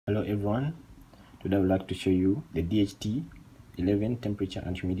Hello everyone, today I would like to show you the DHT11 temperature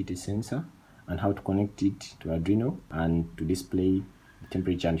and humidity sensor and how to connect it to Arduino and to display the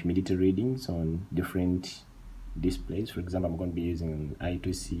temperature and humidity readings on different displays. For example, I'm going to be using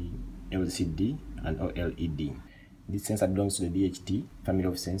I2C LCD and OLED. This sensor belongs to the DHT family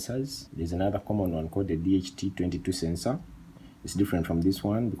of sensors. There's another common one called the Dht22 sensor. It's different from this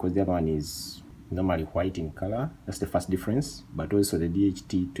one because the other one is normally white in color. That's the first difference. But also the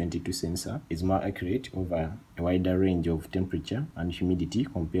Dht22 sensor is more accurate over a wider range of temperature and humidity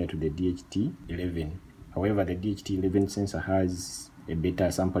compared to the Dht11. However, the Dht11 sensor has a better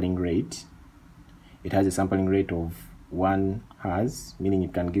sampling rate. It has a sampling rate of 1 Hz, meaning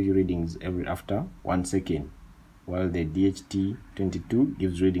it can give you readings every after 1 second, while the Dht22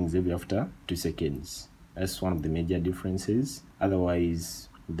 gives readings every after 2 seconds. That's one of the major differences. Otherwise,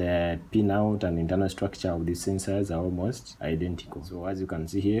 the pinout and internal structure of the sensors are almost identical. So as you can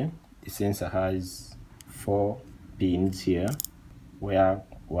see here, the sensor has 4 pins here, where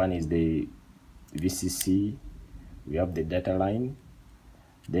one is the VCC, we have the data line,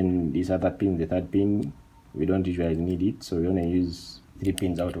 then this other pin, the third pin, we don't usually need it, so we only use 3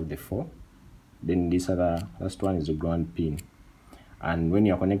 pins out of the 4. Then this other last one is the ground pin. And when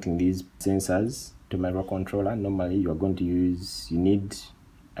you're connecting these sensors to microcontroller, normally you need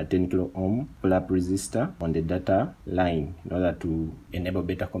a 10 kilo ohm pull-up resistor on the data line in order to enable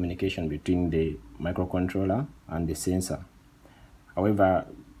better communication between the microcontroller and the sensor. However,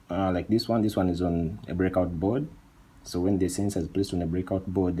 like this one is on a breakout board. So when the sensor is placed on a breakout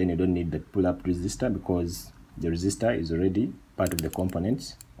board, then you don't need the pull-up resistor because the resistor is already part of the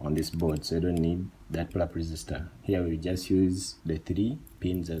components on this board, so you don't need that pull-up resistor. Here we just use the 3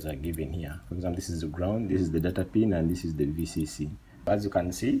 pins as are given here. For example, this is the ground, this is the data pin, and this is the VCC. As you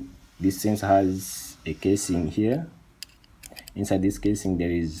can see, this sensor has a casing here. Inside this casing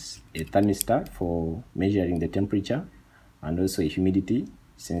there is a thermistor for measuring the temperature and also a humidity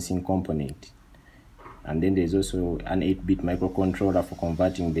sensing component. And then there's also an 8-bit microcontroller for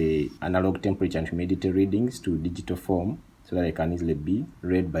converting the analog temperature and humidity readings to digital form so that they can easily be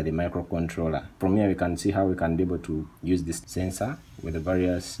read by the microcontroller. From here we can see how we can be able to use this sensor with the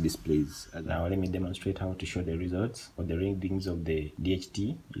various displays. Now let me demonstrate how to show the results of the readings of the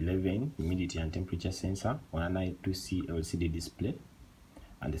Dht11 humidity and temperature sensor on an I2C LCD display.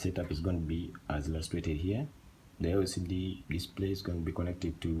 And the setup is going to be as illustrated here. The LCD display is going to be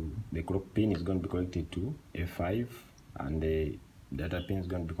connected to, the clock pin is going to be connected to F5, and the data pin is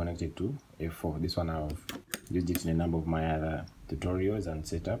going to be connected to F4. This one I've used it in a number of my other tutorials and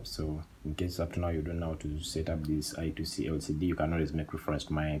setups, so in case up to now you don't know how to set up this I2C LCD, you can always make reference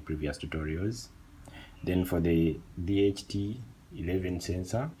to my previous tutorials. Then for the Dht11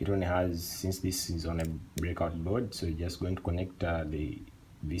 sensor, it only has, since this is on a breakout board, so you're just going to connect the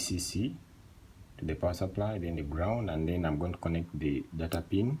VCC to the power supply, then the ground, and then I'm going to connect the data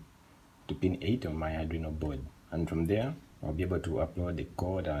pin to pin 8 on my Arduino board. And from there, I'll be able to upload the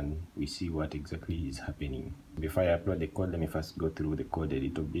code and we see what exactly is happening. Before I upload the code, let me first go through the code a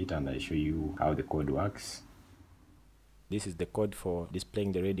little bit and I'll show you how the code works. This is the code for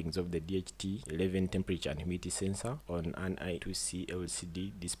displaying the readings of the Dht11 temperature and humidity sensor on an I2C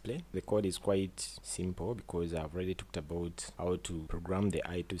LCD display. The code is quite simple because I've already talked about how to program the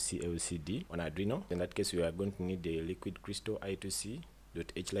I2C LCD on Arduino. In that case, we are going to need the liquid crystal I2C.h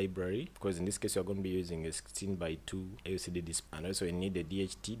library, because in this case we are going to be using a 16:2 LCD display, and also we need the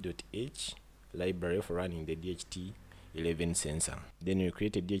DHT.h library for running the Dht11 sensor. Then you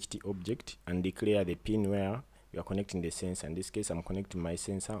create a DHT object and declare the pin where you are connecting the sensor. In this case, I'm connecting my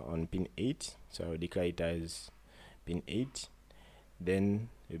sensor on pin 8, so I'll declare it as pin 8. Then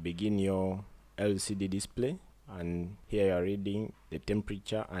you begin your LCD display, and here you are reading the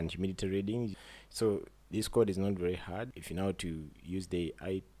temperature and humidity readings. So this code is not very hard. If you know how to use the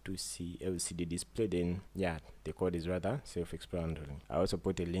I2C LCD display, then yeah, the code is rather self-explanatory. I also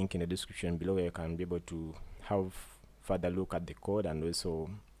put a link in the description below where you can be able to have further look at the code, and also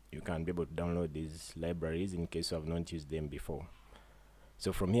you can be able to download these libraries in case you have not used them before.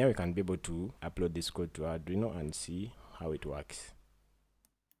 So from here we can be able to upload this code to Arduino and see how it works.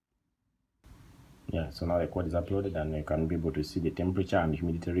 Yeah, so now the code is uploaded and you can be able to see the temperature and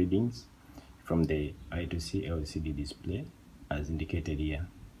humidity readings from the I2C LCD display as indicated here.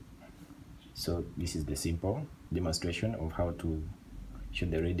 So this is the simple demonstration of how to show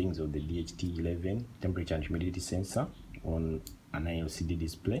the readings of the Dht11 temperature and humidity sensor on an LCD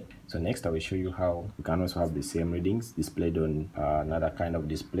display. So next I will show you how you can also have the same readings displayed on another kind of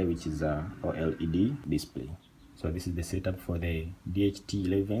display, which is a OLED display. So this is the setup for the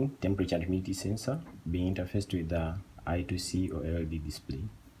Dht11 temperature and humidity sensor being interfaced with the I2C or OLED display.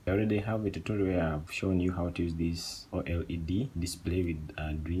 I already have a tutorial where I've shown you how to use this OLED display with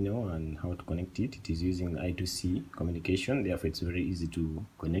Arduino and how to connect it. It is using I2C communication, therefore it's very easy to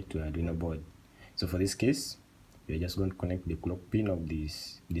connect to Arduino board. So for this case, we are just going to connect the clock pin of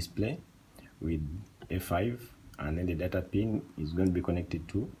this display with A5, and then the data pin is going to be connected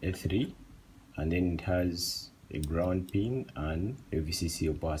to A3, and then it has a ground pin and a VCC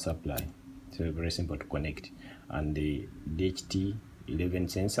or power supply. So very simple to connect. And the DHT11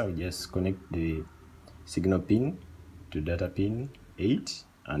 sensor, we just connect the signal pin to data pin 8,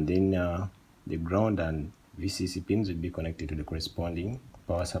 and then the ground and VCC pins will be connected to the corresponding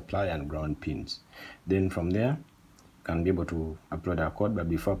power supply and ground pins. Then from there, you can be able to upload our code, but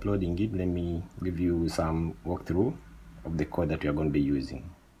before uploading it, let me give you some walkthrough of the code that we are going to be using.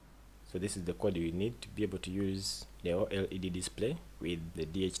 So this is the code you need to be able to use the OLED display with the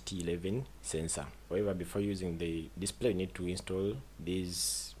DHT11 sensor. However, before using the display, you need to install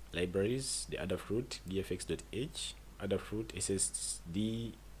these libraries: the Adafruit dfx.h, Adafruit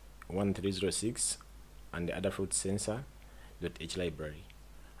SSD1306, and the Adafruit sensor.h library.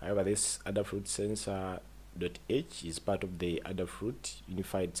 However, this Adafruit sensor.h is part of the Adafruit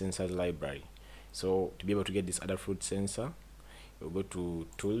Unified Sensors library. So to be able to get this Adafruit sensor, you'll go to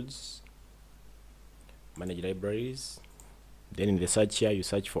Tools, Manage Libraries, then in the search here you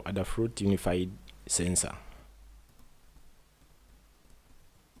search for Adafruit Unified Sensor.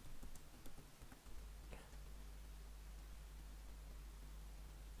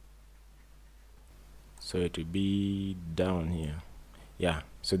 So it will be down here. Yeah,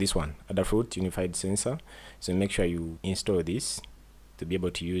 so this one, Adafruit Unified Sensor. So make sure you install this to be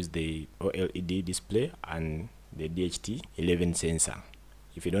able to use the OLED display and the DHT11 sensor.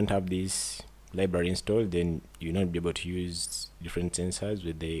 If you don't have this library installed, then you'll not be able to use different sensors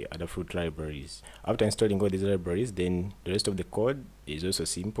with the Adafruit libraries. After installing all these libraries, then the rest of the code is also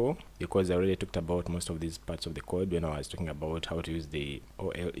simple, because I already talked about most of these parts of the code when I was talking about how to use the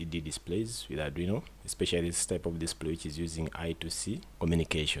OLED displays with Arduino, especially this type of display which is using I2C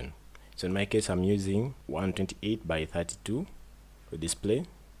communication. So in my case, I'm using 128 by 32 for display.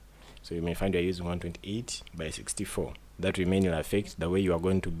 So you may find you're using 128 by 64. That remain will affect the way you are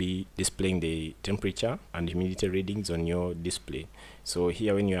going to be displaying the temperature and humidity readings on your display. So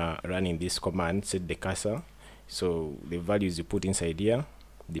here, when you are running this command, set the cursor, so the values you put inside here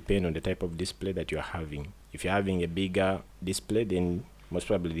depend on the type of display that you are having. If you're having a bigger display, then most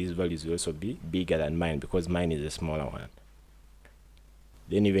probably these values will also be bigger than mine, because mine is a smaller one.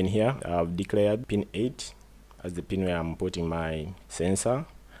 Then even here, I've declared pin 8 as the pin where I'm putting my sensor,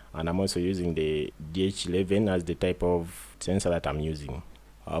 and I'm also using the DH11 as the type of sensor that I'm using.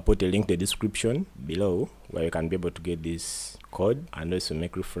 I'll put a link in the description below where you can be able to get this code and also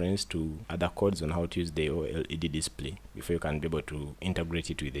make reference to other codes on how to use the OLED display before you can be able to integrate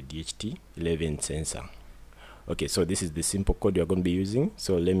it with the DHT11 sensor. Okay, so this is the simple code you're going to be using.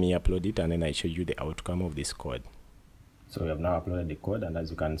 So let me upload it and then I show you the outcome of this code. So we have now uploaded the code, and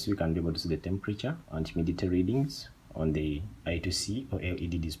as you can see, you can be able to see the temperature and humidity readings on the I2C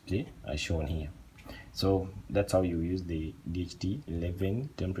OLED display as shown here. So that's how you use the DHT11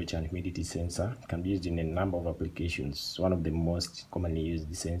 temperature and humidity sensor. It can be used in a number of applications. One of the most commonly used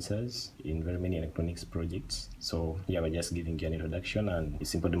sensors in very many electronics projects. So here we're just giving you an introduction and a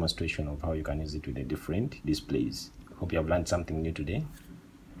simple demonstration of how you can use it with the different displays. Hope you have learned something new today.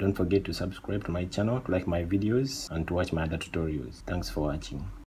 Don't forget to subscribe to my channel, to like my videos, and to watch my other tutorials. Thanks for watching.